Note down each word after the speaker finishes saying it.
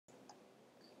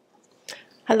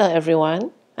Hello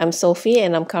everyone, I'm Sophie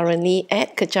and I'm currently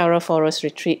at Kecara Forest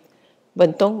Retreat,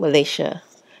 Bentong, Malaysia.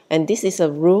 And this is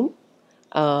a room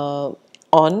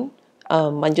on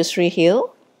Manjusri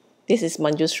Hill. This is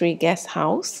Manjusri Guest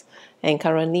House, and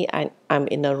currently I'm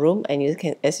in a room, and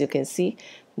as you can see,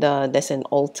 there's an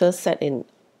altar set in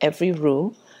every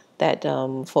room that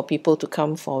for people to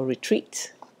come for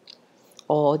retreat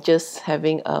or just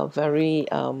having a very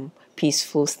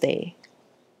peaceful stay.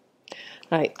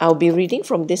 Right, I'll be reading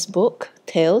from this book,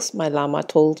 Tales My Lama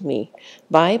Told Me,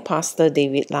 by Pastor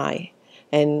David Lai.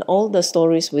 And all the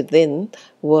stories within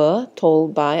were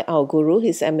told by our Guru,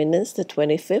 His Eminence, the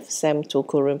 25th Sam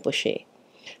Tuku Rinpoche.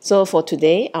 So for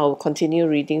today, I'll continue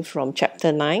reading from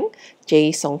chapter 9,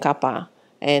 Tsongkhapa,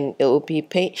 and it will be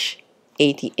page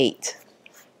 88.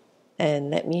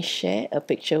 And let me share a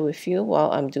picture with you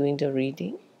while I'm doing the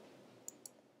reading.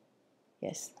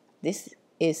 Yes, this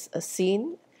is a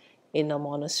scene in a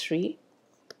monastery.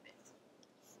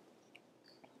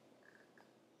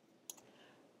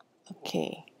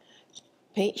 Okay,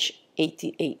 page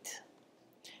 88.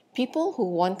 People who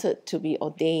wanted to be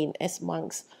ordained as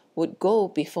monks would go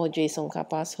before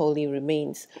Tsongkhapa's holy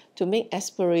remains to make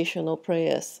aspirational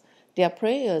prayers. Their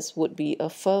prayers would be a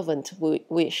fervent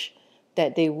wish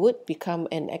that they would become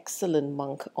an excellent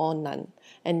monk or nun,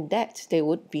 and that they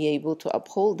would be able to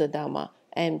uphold the Dharma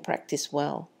and practice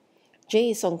well.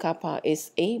 Tsongkhapa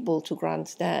is able to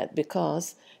grant that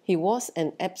because he was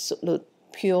an absolute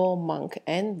pure monk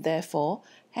and therefore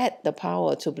had the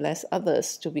power to bless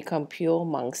others to become pure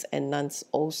monks and nuns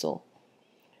also.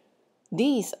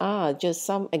 These are just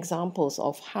some examples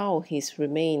of how his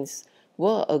remains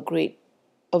were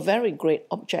a very great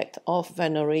object of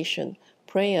veneration,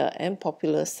 prayer, and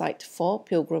popular site for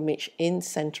pilgrimage in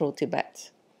central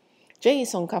Tibet.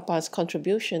 Tsongkhapa's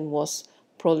contribution was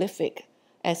prolific,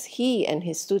 as he and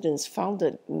his students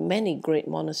founded many great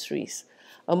monasteries.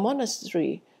 A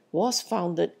monastery was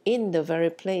founded in the very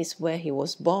place where he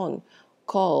was born,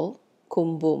 called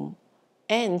Kumbum,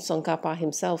 and Tsongkhapa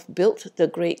himself built the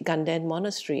great Ganden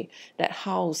monastery that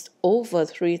housed over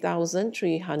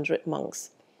 3,300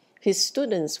 monks. His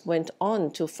students went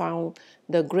on to found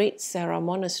the great Sera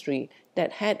monastery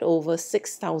that had over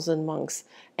 6,000 monks,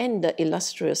 and the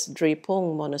illustrious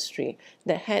Drepung monastery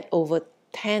that had over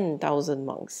 10,000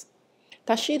 monks.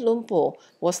 Tashi Lumpo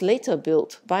was later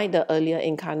built by the earlier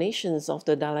incarnations of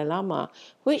the Dalai Lama,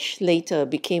 which later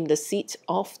became the seat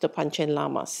of the Panchen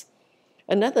Lamas.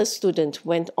 Another student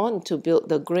went on to build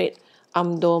the great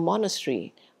Amdo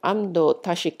monastery, Amdo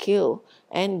Tashikil,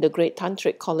 and the great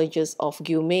tantric colleges of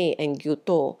Gyume and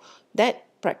Gyuto that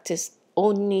practiced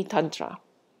only Tantra.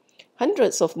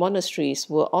 Hundreds of monasteries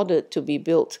were ordered to be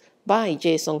built by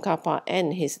Tsongkhapa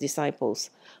and his disciples.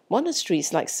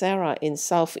 Monasteries like Sera in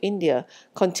South India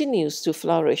continues to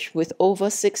flourish with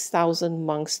over 6,000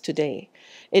 monks today.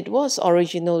 It was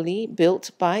originally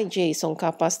built by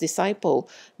Tsongkhapa's disciple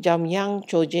Jamyang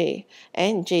Choje,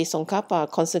 and Tsongkhapa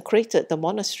consecrated the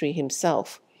monastery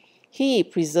himself. He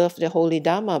preserved the holy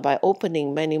Dharma by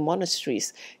opening many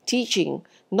monasteries, teaching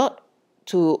not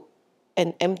to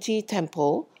an empty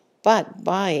temple, but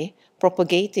by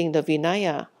propagating the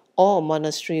Vinaya or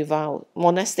monastic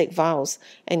vows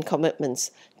and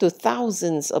commitments to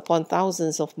thousands upon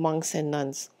thousands of monks and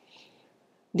nuns.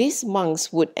 These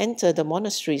monks would enter the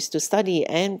monasteries to study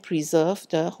and preserve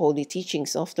the holy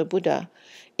teachings of the Buddha.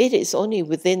 It is only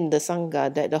within the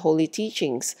Sangha that the holy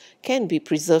teachings can be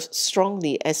preserved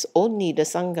strongly, as only the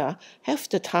Sangha have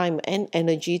the time and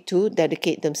energy to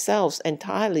dedicate themselves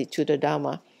entirely to the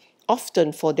Dharma,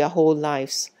 often for their whole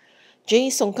lives.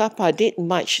 Tsongkhapa did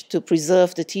much to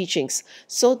preserve the teachings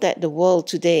so that the world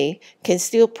today can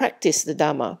still practice the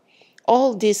Dharma.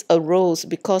 All this arose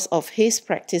because of his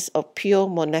practice of pure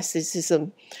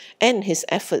monasticism and his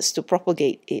efforts to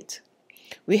propagate it.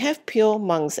 We have pure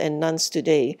monks and nuns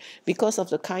today because of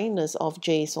the kindness of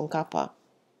Tsongkhapa.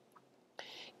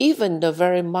 Even the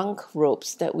very monk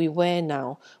robes that we wear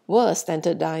now were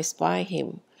standardized by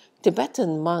him.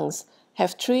 Tibetan monks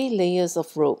have 3 layers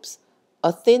of robes: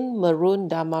 a thin maroon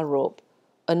Dharma robe,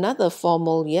 another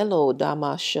formal yellow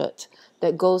Dharma shirt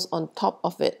that goes on top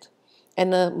of it,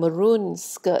 and a maroon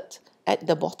skirt at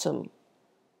the bottom.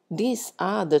 These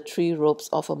are the 3 robes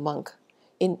of a monk.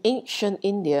 In ancient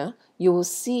India, you will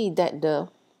see that the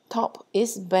top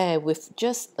is bare with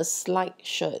just a slight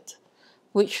shirt,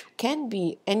 which can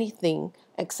be anything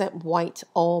except white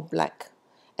or black.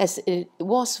 As it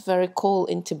was very cold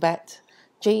in Tibet,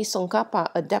 Tsongkhapa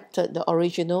adapted the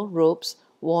original robes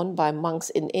worn by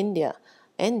monks in India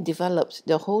and developed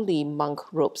the holy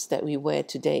monk robes that we wear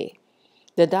today.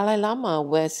 The Dalai Lama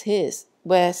wears his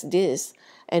whereas this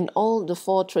and all the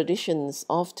 4 traditions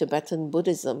of Tibetan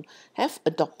Buddhism have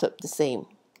adopted the same.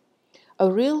 A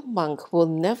real monk will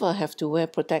never have to wear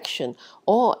protection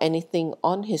or anything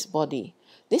on his body.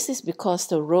 This is because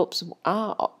the robes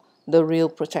are the real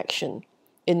protection.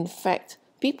 In fact,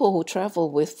 people who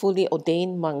travel with fully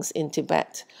ordained monks in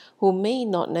Tibet, who may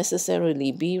not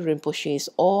necessarily be Rinpoches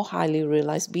or highly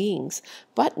realized beings,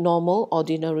 but normal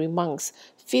ordinary monks,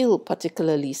 feel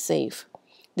particularly safe.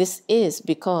 This is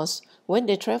because when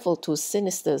they travel to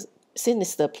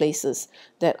sinister places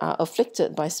that are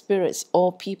afflicted by spirits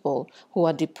or people who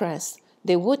are depressed,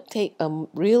 they would take a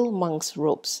real monk's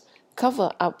robes,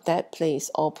 cover up that place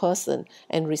or person,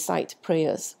 and recite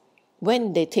prayers.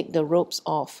 When they take the robes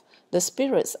off, the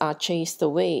spirits are chased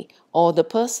away or the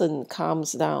person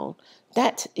calms down.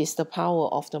 That is the power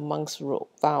of the monk's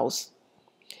vows.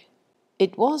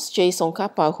 It was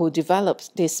Tsongkhapa who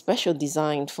developed this special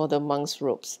design for the monk's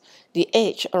robes. The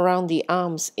edge around the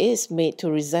arms is made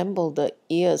to resemble the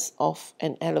ears of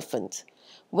an elephant.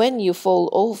 When you fold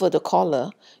over the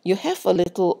collar, you have a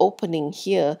little opening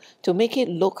here to make it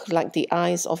look like the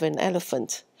eyes of an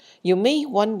elephant. You may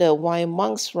wonder why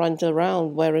monks run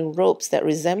around wearing robes that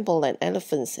resemble an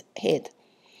elephant's head.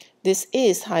 This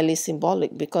is highly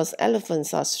symbolic because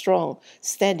elephants are strong,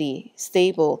 steady,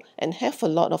 stable, and have a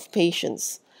lot of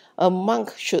patience. A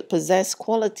monk should possess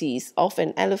qualities of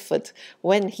an elephant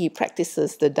when he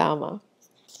practices the Dharma.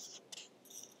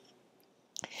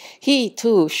 He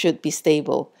too should be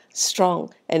stable,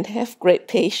 strong, and have great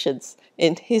patience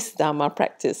in his Dharma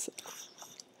practice.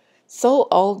 So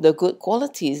all the good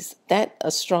qualities that a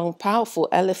strong, powerful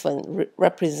elephant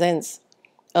represents,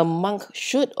 a monk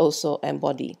should also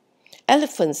embody.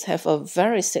 Elephants have a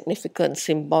very significant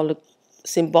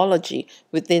symbology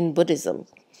within Buddhism.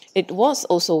 It was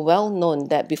also well known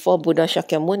that before Buddha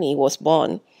Shakyamuni was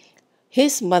born,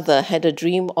 his mother had a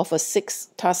dream of a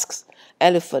 6-tusked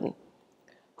elephant,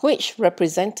 which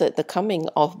represented the coming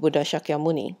of Buddha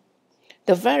Shakyamuni.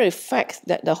 The very fact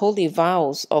that the holy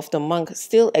vows of the monk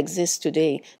still exist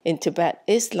today in Tibet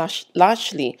is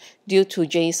largely due to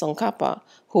Tsongkhapa,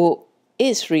 who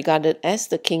is regarded as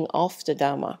the king of the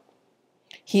Dharma.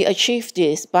 He achieved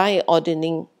this by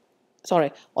ordaining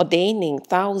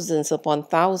thousands upon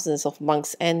thousands of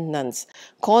monks and nuns,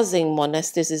 causing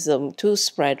monasticism to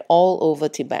spread all over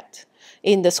Tibet.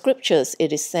 In the scriptures,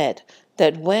 it is said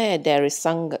that where there is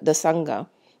the Sangha,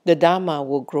 the Dharma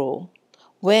will grow.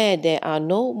 Where there are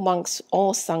no monks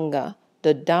or Sangha,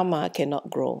 the Dharma cannot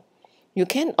grow. You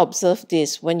can observe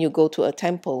this when you go to a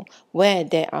temple where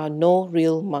there are no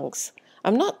real monks.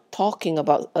 I'm not talking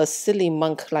about a silly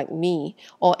monk like me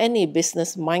or any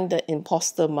business-minded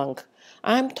imposter monk.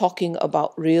 I'm talking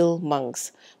about real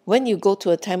monks. When you go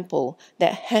to a temple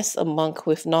that has a monk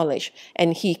with knowledge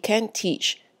and he can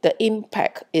teach, the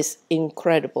impact is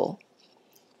incredible.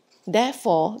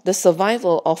 Therefore, the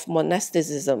survival of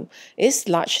monasticism is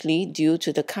largely due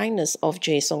to the kindness of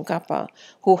Tsongkhapa,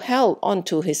 who held on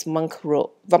to his monk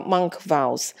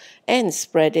vows and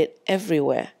spread it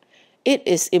everywhere. It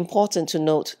is important to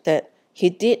note that he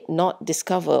did not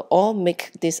discover or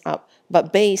make this up,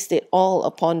 but based it all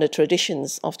upon the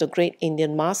traditions of the great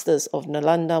Indian masters of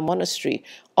Nalanda Monastery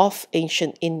of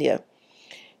ancient India.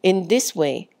 In this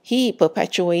way, he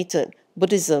perpetuated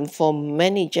Buddhism for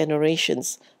many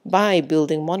generations by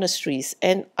building monasteries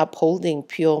and upholding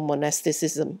pure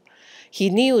monasticism.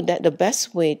 He knew that the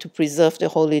best way to preserve the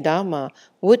holy Dharma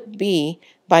would be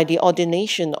by the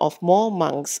ordination of more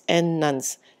monks and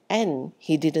nuns, and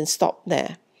he didn't stop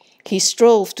there. He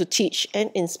strove to teach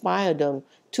and inspire them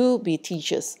to be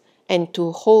teachers and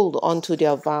to hold on to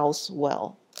their vows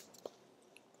well.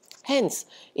 Hence,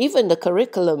 even the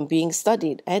curriculum being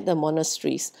studied at the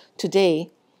monasteries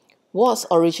today was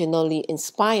originally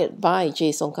inspired by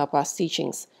Tsongkhapa's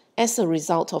teachings. As a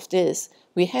result of this,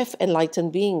 we have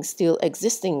enlightened beings still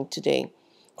existing today,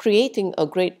 creating a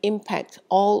great impact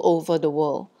all over the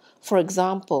world. For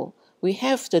example, we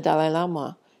have the Dalai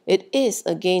Lama. It is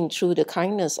again through the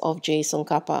kindness of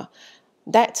Tsongkhapa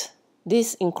that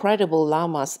these incredible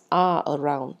lamas are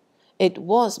around. It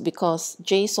was because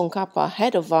Tsongkhapa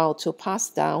had a vow to pass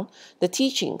down the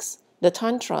teachings, the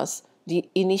tantras, the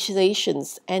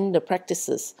initiations, and the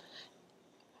practices,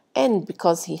 and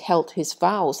because he held his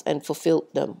vows and fulfilled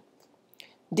them.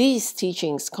 These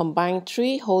teachings combine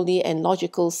 3 holy and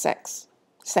logical sects,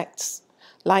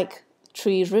 like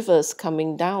 3 rivers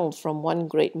coming down from one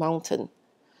great mountain.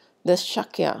 The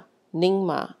Shakya,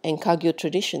 Nyingma, and Kagyu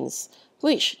traditions,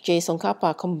 which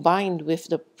Tsongkhapa combined with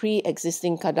the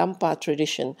pre-existing Kadampa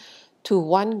tradition to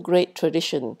one great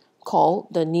tradition called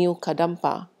the New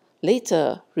Kadampa,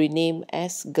 later renamed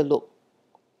as Gelug.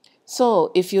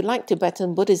 So, if you like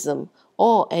Tibetan Buddhism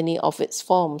or any of its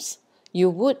forms, you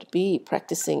would be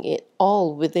practicing it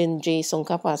all within Je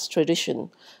Tsongkhapa's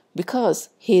tradition, because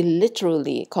he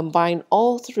literally combined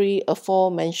all three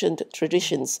aforementioned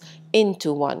traditions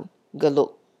into one,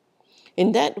 Gelug.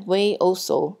 In that way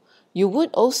also, you would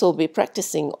also be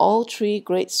practicing all three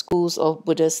great schools of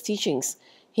Buddha's teachings,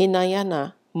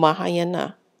 Hinayana,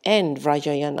 Mahayana, and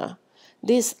Vajrayana.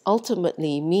 This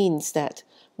ultimately means that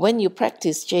when you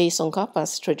practice Je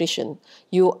Tsongkhapa's tradition,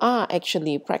 you are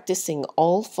actually practicing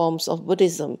all forms of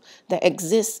Buddhism that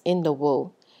exist in the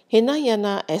world.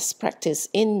 Hinayana as practiced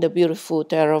in the beautiful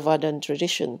Theravadan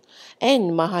tradition,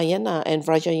 and Mahayana and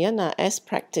Vajrayana as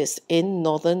practiced in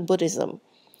Northern Buddhism.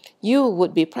 You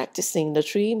would be practicing the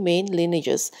three main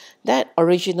lineages that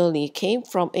originally came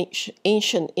from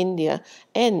ancient India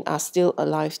and are still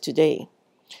alive today.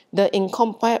 The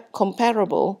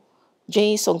incomparable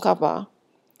Je Tsongkhapa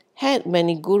had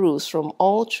many gurus from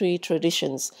all three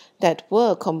traditions that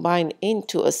were combined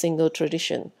into a single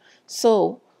tradition.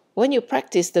 So, when you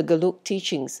practice the Gelug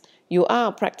teachings, you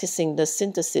are practicing the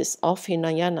synthesis of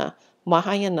Hinayana,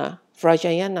 Mahayana,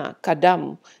 Vajrayana,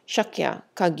 Kadam, Shakya,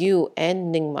 Kagyu,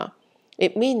 and Nyingma.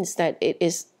 It means that it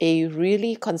is a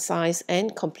really concise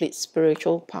and complete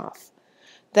spiritual path.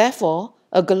 Therefore,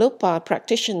 a Gelugpa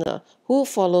practitioner who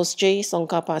follows Je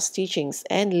Tsongkhapa's teachings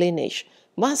and lineage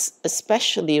must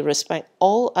especially respect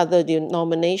all other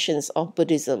denominations of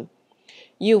Buddhism.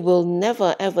 You will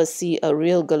never ever see a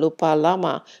real Gelugpa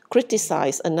Lama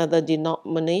criticize another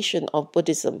denomination of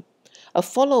Buddhism. A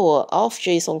follower of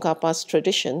Je Tsongkhapa's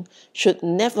tradition should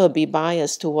never be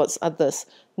biased towards others,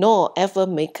 nor ever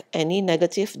make any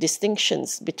negative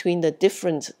distinctions between the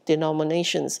different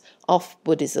denominations of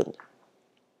Buddhism.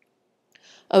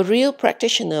 A real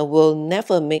practitioner will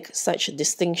never make such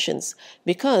distinctions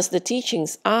because the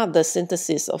teachings are the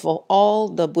synthesis of all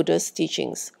the Buddha's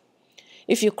teachings.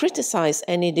 If you criticize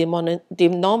any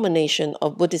denomination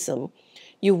of Buddhism,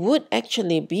 you would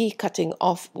actually be cutting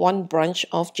off one branch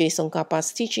of Je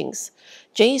Tsongkhapa's teachings.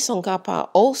 Je Tsongkhapa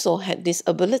also had this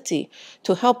ability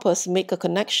to help us make a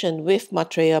connection with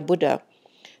Maitreya Buddha.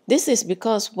 This is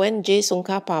because when Je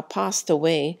Tsongkhapa passed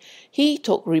away, he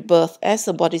took rebirth as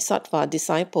a bodhisattva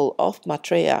disciple of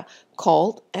Maitreya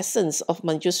called Essence of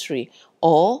Manjushri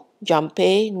or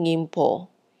Jampe Ngimpo.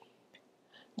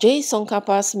 Je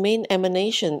Tsongkhapa's main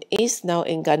emanation is now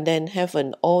in Ganden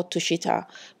heaven or Tushita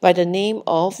by the name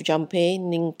of Jampe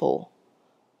Ningpo.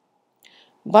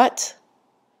 But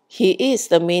he is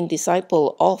the main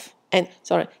disciple of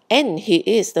he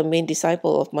is the main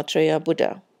disciple of Maitreya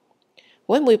Buddha.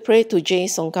 When we pray to Je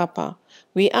Tsongkhapa,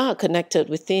 we are connected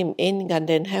with him in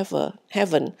Ganden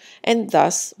heaven, and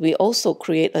thus we also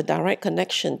create a direct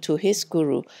connection to his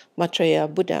guru,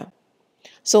 Maitreya Buddha.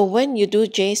 So when you do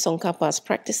Je Tsongkhapa's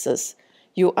practices,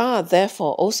 you are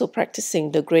therefore also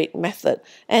practicing the great method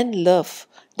and love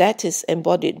that is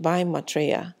embodied by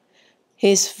Maitreya.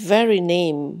 His very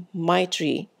name,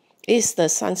 Maitri, is the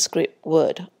Sanskrit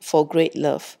word for great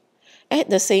love. At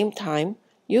the same time,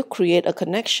 you create a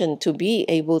connection to be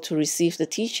able to receive the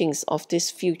teachings of this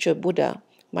future Buddha,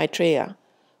 Maitreya,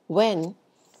 when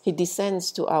he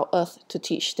descends to our earth to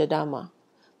teach the Dhamma.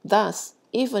 Thus,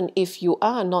 even if you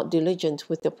are not diligent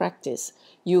with the practice,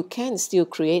 you can still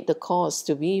create the cause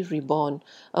to be reborn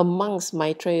amongst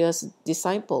Maitreya's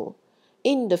disciple.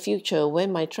 In the future,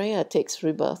 when Maitreya takes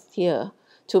rebirth here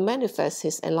to manifest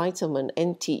his enlightenment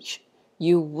and teach,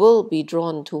 you will be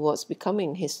drawn towards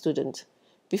becoming his student.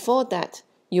 Before that,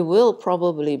 you will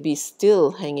probably be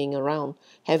still hanging around,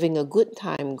 having a good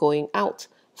time going out,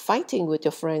 fighting with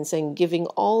your friends and giving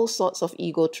all sorts of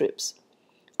ego trips.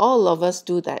 All of us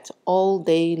do that all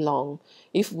day long.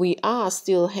 If we are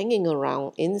still hanging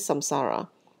around in samsara,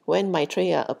 when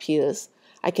Maitreya appears,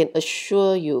 I can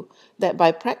assure you that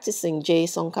by practicing Je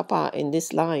Tsongkhapa in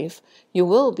this life, you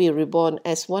will be reborn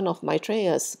as one of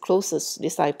Maitreya's closest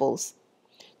disciples.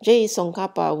 Je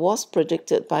Tsongkhapa was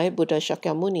predicted by Buddha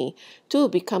Shakyamuni to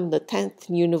become the 10th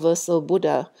universal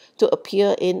Buddha to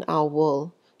appear in our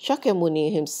world.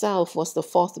 Shakyamuni himself was the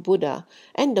 4th Buddha,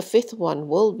 and the 5th one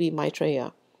will be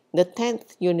Maitreya. The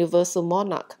 10th universal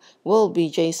monarch will be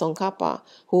Je Tsongkhapa,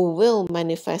 who will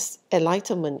manifest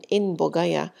enlightenment in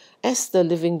Bodhgaya as the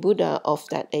living Buddha of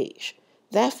that age.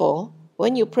 Therefore,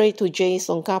 when you pray to Je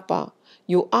Tsongkhapa,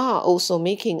 you are also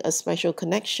making a special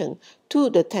connection to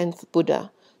the 10th Buddha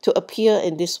to appear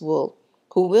in this world,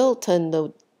 who will turn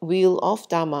the wheel of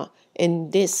Dhamma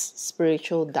in this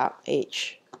spiritual dark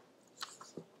age.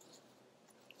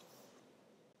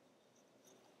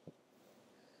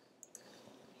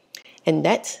 And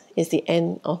that is the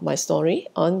end of my story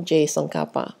on Je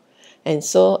Tsongkhapa. And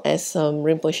so, as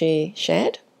Rinpoche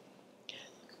shared,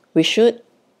 we should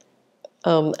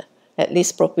at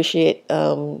least propitiate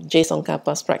Je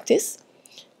Tsongkhapa's practice,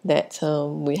 that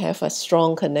we have a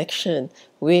strong connection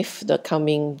with the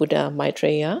coming Buddha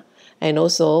Maitreya. And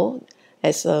also,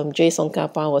 as Je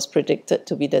Tsongkhapa was predicted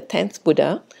to be the 10th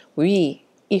Buddha,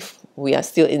 if we are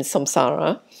still in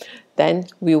samsara, then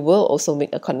we will also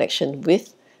make a connection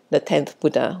with the 10th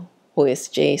Buddha, who is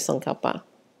Je Tsongkhapa.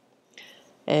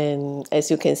 And as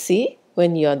you can see,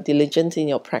 when you are diligent in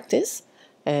your practice,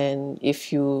 and as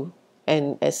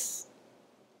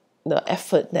the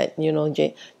effort that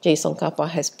Je Tsongkhapa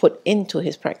has put into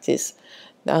his practice,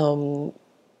 then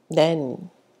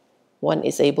one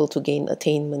is able to gain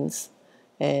attainments.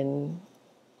 And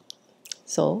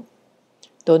so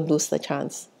don't lose the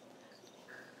chance.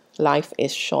 Life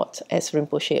is short, as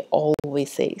Rinpoche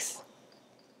always says.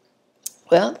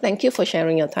 Well, thank you for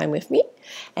sharing your time with me.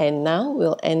 And now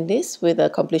we'll end this with a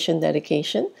completion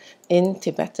dedication in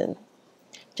Tibetan.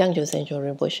 Jangjo Senjo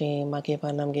Rinpoche,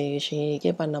 Makepa Namge Yushi,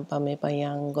 Kepa Nampa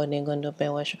Mepayang, Gone Gondo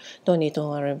Pewasho, Tony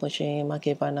Toa Rinpoche,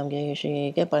 Makepa Namge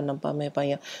Yushi, Kepa Nampa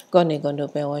Mepayang, Gone Gondo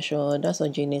Pewasho,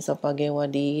 Daso Jini Sapagewa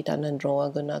di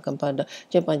Tanandroa Guna Kampada,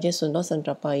 Jepa Jesu no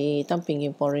Santrapai, Tamping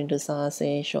in Porin to Sa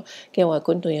Sesho, Kewa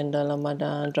Kuntu Yanda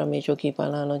Lamada, Dramecho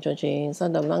Kipala no Joji,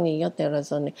 Sadam Langi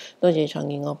Yaterazone, Doji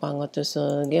Changing Opangotus,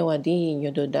 Gewa di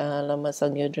Yoduda, Lama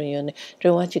Sangyodrione,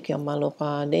 Drewachikia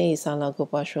Malopa, De Sala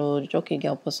Kupasho, Joki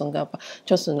Gal Tsongkhapa,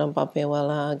 Chosunam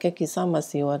Papewala, Geki Sama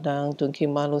Siwadang, Tunki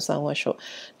Malu Sawasho,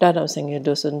 Dadam Sengye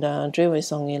Dosunda, Drewe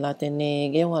Songi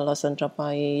Latene, Gewala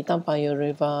Santrapai, Tampayo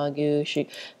Riva, Gyushi,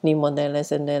 Ni Modele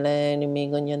Sendele, Ni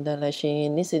Migonyandele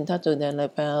Shin, Nisintatu Dele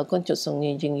Pel,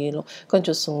 Conchusungi Jingilo,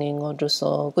 Conchusungi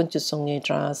Ngoduso, Conchusungi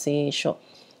Trasi Sho.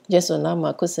 Jesu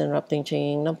Lama Kusin Rapting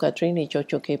Ching, Nam Katrini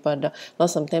Chochuke Pada,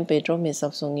 Losam Tempe Drome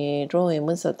Sapsungi, Droe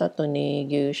Munsa Tatoni,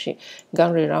 Gyushi,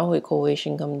 Gangri Rawe Kowe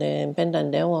Shingamden,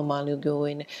 Pendan Dewa Malu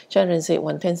Guin, Charan Sit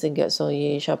 110 Get So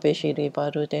Ye, Shapeshi de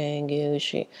Paru Den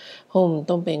Gyushi, Home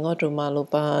Tomping Otru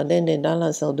Malupa, Den Dala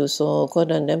Salduso,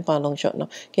 Kodan Dempa Long Shot No,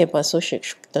 Kepa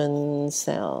Soshik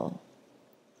Cell.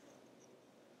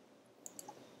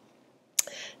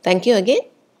 Thank you again,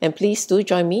 and please do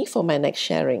join me for my next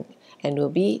sharing. And we'll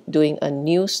be doing a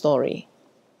new story.